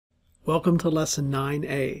Welcome to Lesson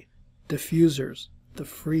 9A, Diffusers, the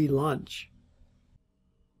free lunch.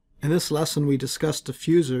 In this lesson we discuss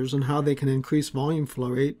diffusers and how they can increase volume flow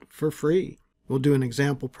rate for free. We'll do an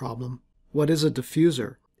example problem. What is a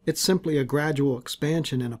diffuser? It's simply a gradual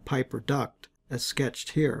expansion in a pipe or duct, as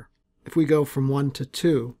sketched here. If we go from 1 to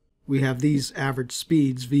 2, we have these average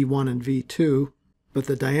speeds V1 and V2, but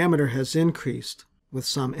the diameter has increased with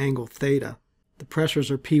some angle theta. The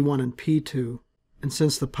pressures are P1 and P2, and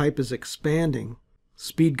since the pipe is expanding,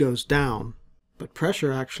 speed goes down, but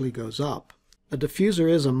pressure actually goes up. A diffuser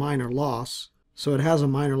is a minor loss, so it has a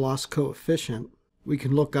minor loss coefficient. We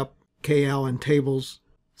can look up KL in tables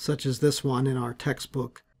such as this one in our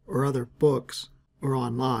textbook or other books or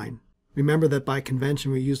online. Remember that by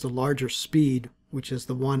convention we use the larger speed, which is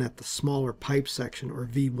the one at the smaller pipe section, or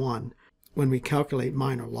V1, when we calculate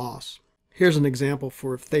minor loss. Here's an example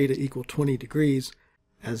for if theta equal 20 degrees,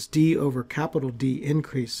 as d over capital D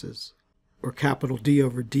increases, or capital D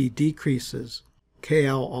over D decreases,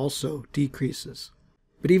 KL also decreases.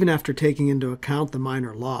 But even after taking into account the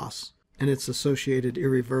minor loss and its associated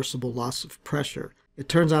irreversible loss of pressure, it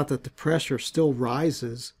turns out that the pressure still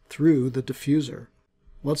rises through the diffuser.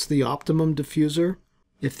 What's the optimum diffuser?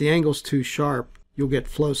 If the angle's too sharp, you'll get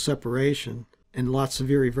flow separation and lots of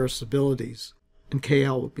irreversibilities, and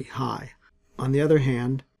KL will be high. On the other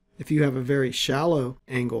hand, if you have a very shallow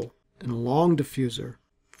angle and a long diffuser,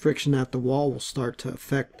 friction at the wall will start to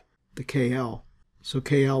affect the KL, so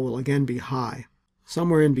KL will again be high.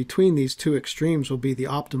 Somewhere in between these two extremes will be the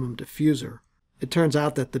optimum diffuser. It turns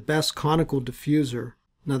out that the best conical diffuser,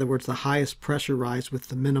 in other words the highest pressure rise with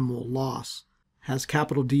the minimal loss, has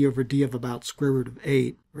capital D over D of about square root of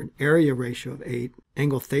 8, or an area ratio of 8,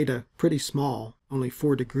 angle theta pretty small, only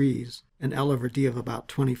 4 degrees, and L over D of about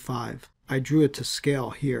 25. I drew it to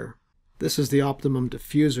scale here. This is the optimum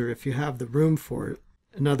diffuser if you have the room for it.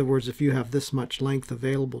 In other words, if you have this much length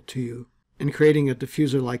available to you. And creating a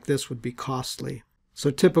diffuser like this would be costly.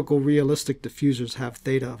 So typical realistic diffusers have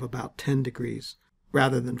theta of about 10 degrees,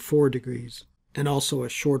 rather than 4 degrees, and also a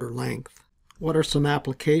shorter length. What are some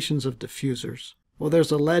applications of diffusers? Well,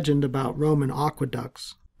 there's a legend about Roman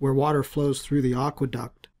aqueducts, where water flows through the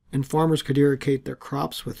aqueduct, and farmers could irrigate their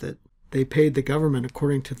crops with it. They paid the government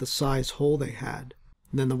according to the size hole they had,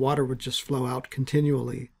 and then the water would just flow out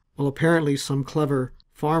continually. Well, apparently some clever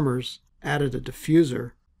farmers added a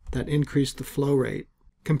diffuser that increased the flow rate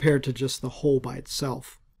compared to just the hole by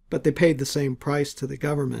itself. But they paid the same price to the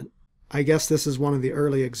government. I guess this is one of the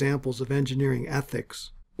early examples of engineering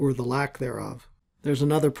ethics, or the lack thereof. There's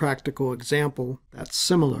another practical example that's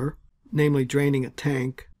similar, namely draining a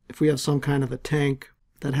tank. If we have some kind of a tank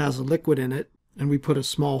that has a liquid in it, and we put a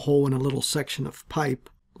small hole in a little section of pipe,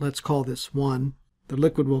 let's call this 1, the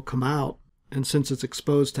liquid will come out, and since it's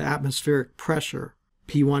exposed to atmospheric pressure,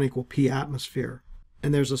 P1 equal P atmosphere,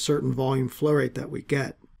 and there's a certain volume flow rate that we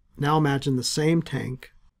get. Now imagine the same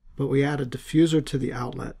tank, but we add a diffuser to the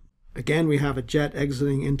outlet. Again, we have a jet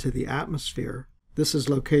exiting into the atmosphere. This is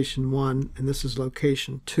location 1, and this is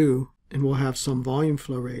location 2, and we'll have some volume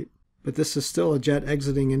flow rate, but this is still a jet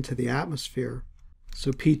exiting into the atmosphere.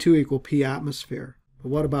 So P2 equal P atmosphere. But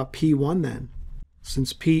what about P1 then?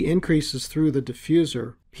 Since P increases through the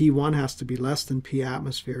diffuser, P1 has to be less than P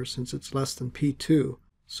atmosphere since it's less than P2.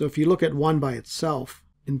 So if you look at 1 by itself,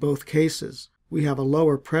 in both cases, we have a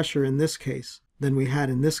lower pressure in this case than we had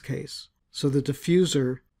in this case. So the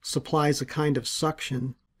diffuser supplies a kind of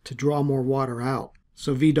suction to draw more water out.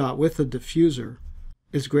 So V dot with the diffuser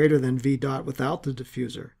is greater than V dot without the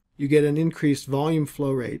diffuser. You get an increased volume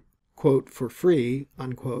flow rate, quote, for free,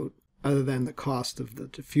 unquote, other than the cost of the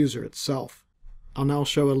diffuser itself. I'll now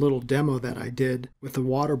show a little demo that I did with a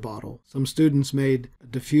water bottle. Some students made a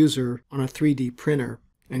diffuser on a 3D printer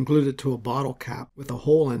and glued it to a bottle cap with a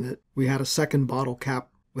hole in it. We had a second bottle cap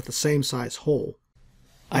with the same size hole.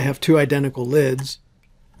 I have 2 identical lids,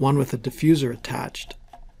 one with a diffuser attached.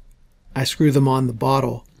 I screw them on the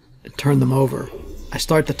bottle and turn them over. I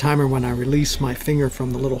start the timer when I release my finger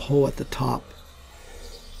from the little hole at the top.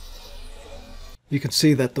 You can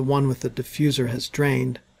see that the one with the diffuser has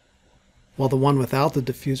drained, while the one without the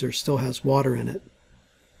diffuser still has water in it.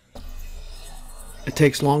 It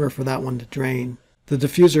takes longer for that one to drain. The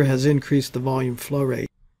diffuser has increased the volume flow rate.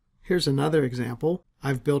 Here's another example.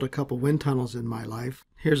 I've built a couple wind tunnels in my life.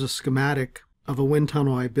 Here's a schematic of a wind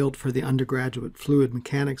tunnel I built for the undergraduate fluid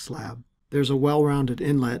mechanics lab. There's a well-rounded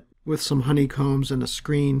inlet with some honeycombs and a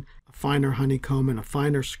screen, a finer honeycomb and a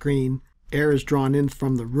finer screen. Air is drawn in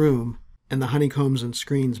from the room, and the honeycombs and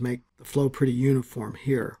screens make the flow pretty uniform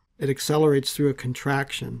here. It accelerates through a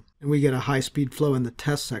contraction, and we get a high-speed flow in the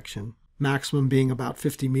test section, maximum being about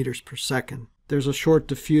 50 meters per second. There's a short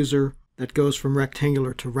diffuser that goes from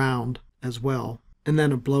rectangular to round as well, and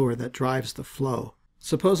then a blower that drives the flow.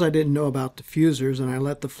 Suppose I didn't know about diffusers and I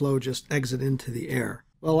let the flow just exit into the air.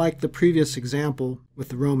 Well, like the previous example with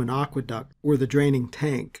the Roman aqueduct or the draining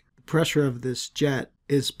tank, the pressure of this jet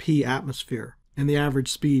is P atmosphere, and the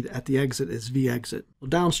average speed at the exit is V exit. Well,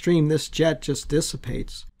 downstream, this jet just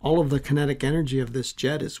dissipates. All of the kinetic energy of this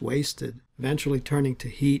jet is wasted, eventually turning to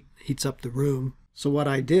heat, heats up the room. So what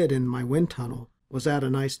I did in my wind tunnel was add a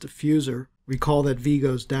nice diffuser. Recall that V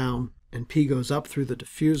goes down and P goes up through the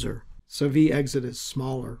diffuser, so V exit is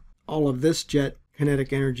smaller. All of this jet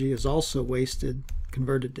kinetic energy is also wasted,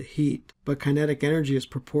 converted to heat, but kinetic energy is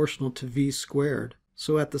proportional to V squared.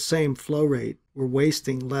 So at the same flow rate, we're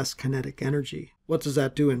wasting less kinetic energy. What does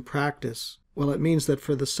that do in practice? Well, it means that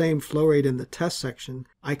for the same flow rate in the test section,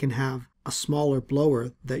 I can have a smaller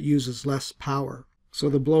blower that uses less power. So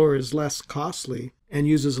the blower is less costly and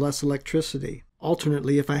uses less electricity.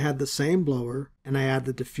 Alternately, if I had the same blower and I add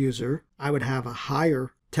the diffuser, I would have a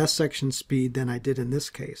higher test section speed than I did in this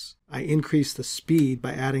case. I increase the speed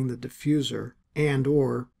by adding the diffuser,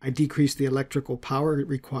 and/or I decrease the electrical power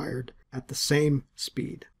required at the same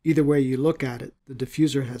speed. Either way you look at it, the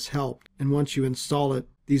diffuser has helped, and once you install it,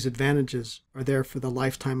 these advantages are there for the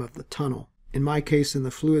lifetime of the tunnel. In my case, in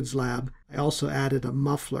the fluids lab, I also added a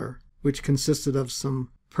muffler, which consisted of some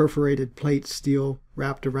perforated plate steel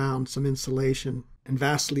wrapped around some insulation, and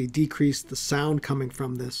vastly decreased the sound coming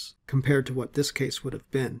from this compared to what this case would have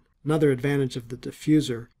been. Another advantage of the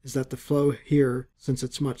diffuser is that the flow here, since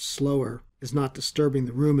it's much slower, is not disturbing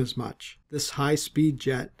the room as much. This high-speed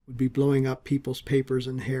jet would be blowing up people's papers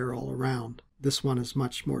and hair all around. This one is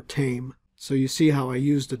much more tame. So you see how I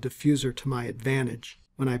used a diffuser to my advantage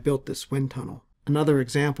when I built this wind tunnel. Another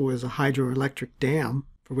example is a hydroelectric dam,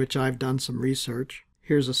 for which I've done some research.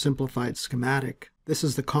 Here's a simplified schematic. This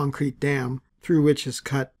is the concrete dam through which is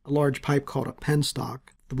cut a large pipe called a penstock.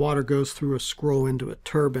 The water goes through a scroll into a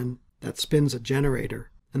turbine that spins a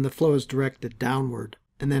generator, and the flow is directed downward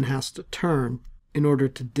and then has to turn in order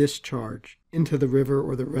to discharge into the river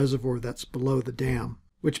or the reservoir that's below the dam,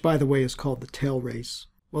 which by the way is called the tail race.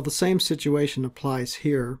 Well, the same situation applies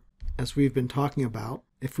here as we've been talking about.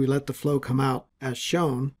 If we let the flow come out as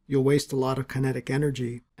shown, you'll waste a lot of kinetic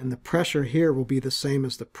energy, and the pressure here will be the same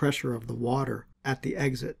as the pressure of the water at the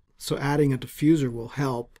exit. So adding a diffuser will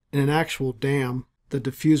help. In an actual dam, the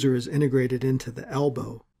diffuser is integrated into the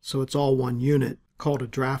elbow, so it's all one unit, called a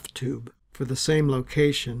draft tube. For the same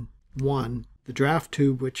location, 1, the draft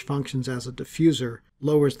tube, which functions as a diffuser,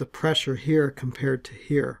 lowers the pressure here compared to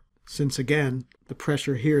here. Since again, the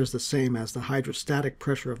pressure here is the same as the hydrostatic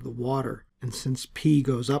pressure of the water, and since P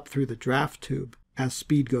goes up through the draft tube as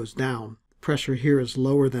speed goes down, the pressure here is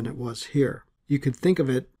lower than it was here. You could think of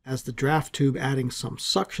it as the draft tube adding some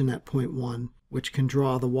suction at point 1, which can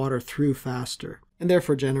draw the water through faster, and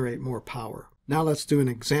therefore generate more power. Now let's do an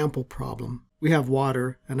example problem. We have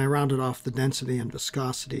water, and I rounded off the density and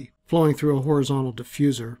viscosity, flowing through a horizontal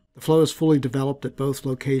diffuser. The flow is fully developed at both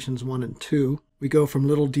locations 1 and 2. We go from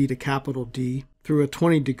little d to capital D through a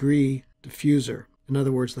 20-degree diffuser. In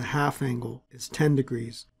other words, the half angle is 10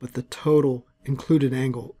 degrees, but the total included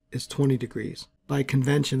angle is 20 degrees. By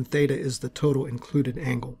convention, theta is the total included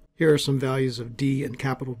angle. Here are some values of d and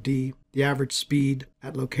capital D, the average speed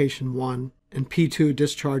at location 1, and P2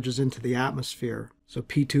 discharges into the atmosphere, so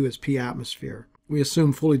P2 is P atmosphere. We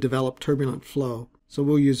assume fully developed turbulent flow, so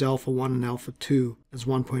we'll use alpha 1 and alpha 2 as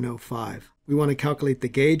 1.05. We want to calculate the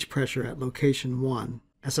gauge pressure at location 1.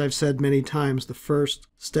 As I've said many times, the first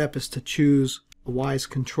step is to choose a wise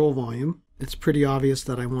control volume. It's pretty obvious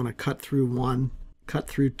that I want to cut through 1, cut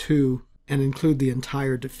through 2, and include the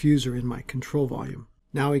entire diffuser in my control volume.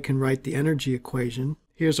 Now we can write the energy equation.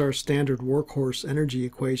 Here's our standard workhorse energy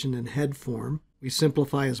equation in head form. We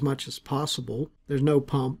simplify as much as possible. There's no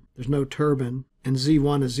pump, there's no turbine, and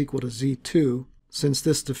Z1 is equal to Z2 since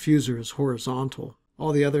this diffuser is horizontal.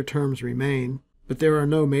 All the other terms remain, but there are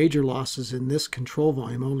no major losses in this control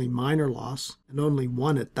volume, only minor loss, and only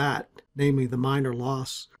one at that, namely the minor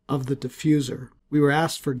loss of the diffuser. We were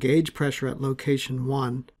asked for gauge pressure at location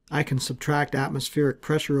 1. I can subtract atmospheric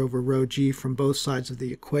pressure over rho g from both sides of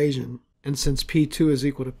the equation, and since P2 is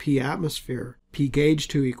equal to P atmosphere, P gauge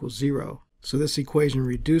 2 equals 0. So this equation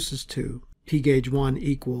reduces to P gauge 1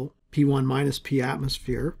 equal P1 minus P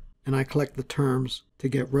atmosphere, and I collect the terms to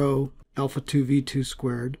get rho alpha 2 V2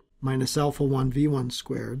 squared minus alpha 1 V1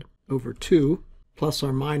 squared over 2 plus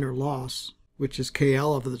our minor loss, which is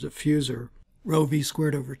KL of the diffuser, rho V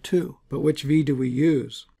squared over 2. But which V do we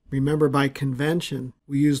use? Remember, by convention,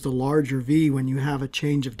 we use the larger V when you have a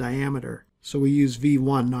change of diameter. So we use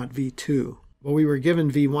V1, not V2. Well, we were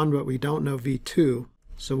given V1, but we don't know V2.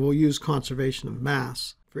 so we'll use conservation of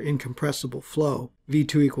mass for incompressible flow.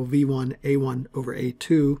 V2 equal V1 A1 over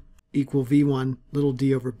A2 equal V1 little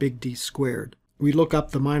d over big D squared. We look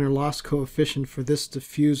up the minor loss coefficient for this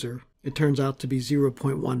diffuser. It turns out to be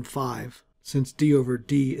 0.15, since d over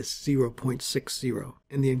d is 0.60,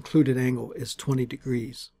 and the included angle is 20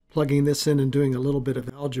 degrees. Plugging this in and doing a little bit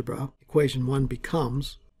of algebra, equation 1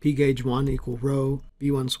 becomes P gauge 1 equal rho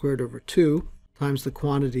V1 squared over 2 times the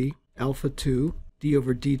quantity alpha 2 d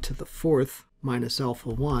over d to the fourth minus alpha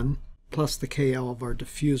 1 plus the KL of our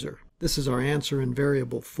diffuser. This is our answer in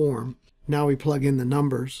variable form. Now we plug in the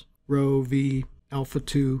numbers, rho V, alpha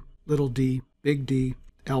 2, little d, big D,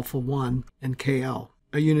 alpha 1, and KL.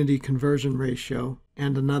 A unity conversion ratio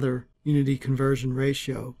and another unity conversion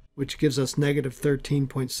ratio, which gives us negative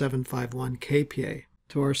 13.751 kPa.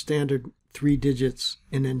 To our standard 3 digits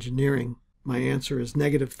in engineering, my answer is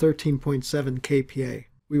negative 13.7 kPa.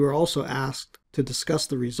 We were also asked to discuss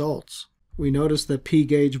the results. We noticed that P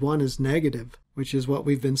gauge 1 is negative, which is what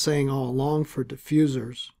we've been saying all along for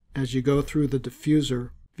diffusers. As you go through the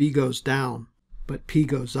diffuser, V goes down, but P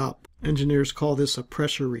goes up. Engineers call this a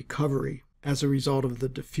pressure recovery as a result of the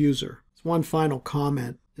diffuser. One final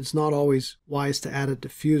comment. It's not always wise to add a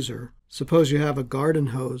diffuser. Suppose you have a garden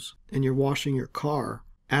hose and you're washing your car.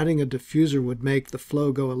 Adding a diffuser would make the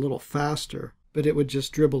flow go a little faster, but it would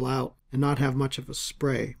just dribble out and not have much of a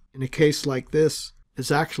spray. In a case like this,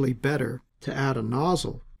 it's actually better to add a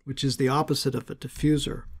nozzle, which is the opposite of a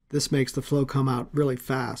diffuser. This makes the flow come out really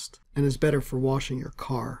fast and is better for washing your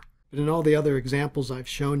car. But in all the other examples I've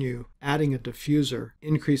shown you, adding a diffuser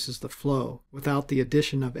increases the flow without the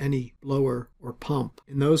addition of any blower or pump.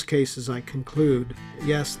 In those cases, I conclude,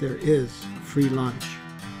 yes, there is free lunch.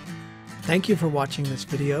 Thank you for watching this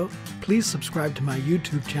video. Please subscribe to my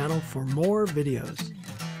YouTube channel for more videos.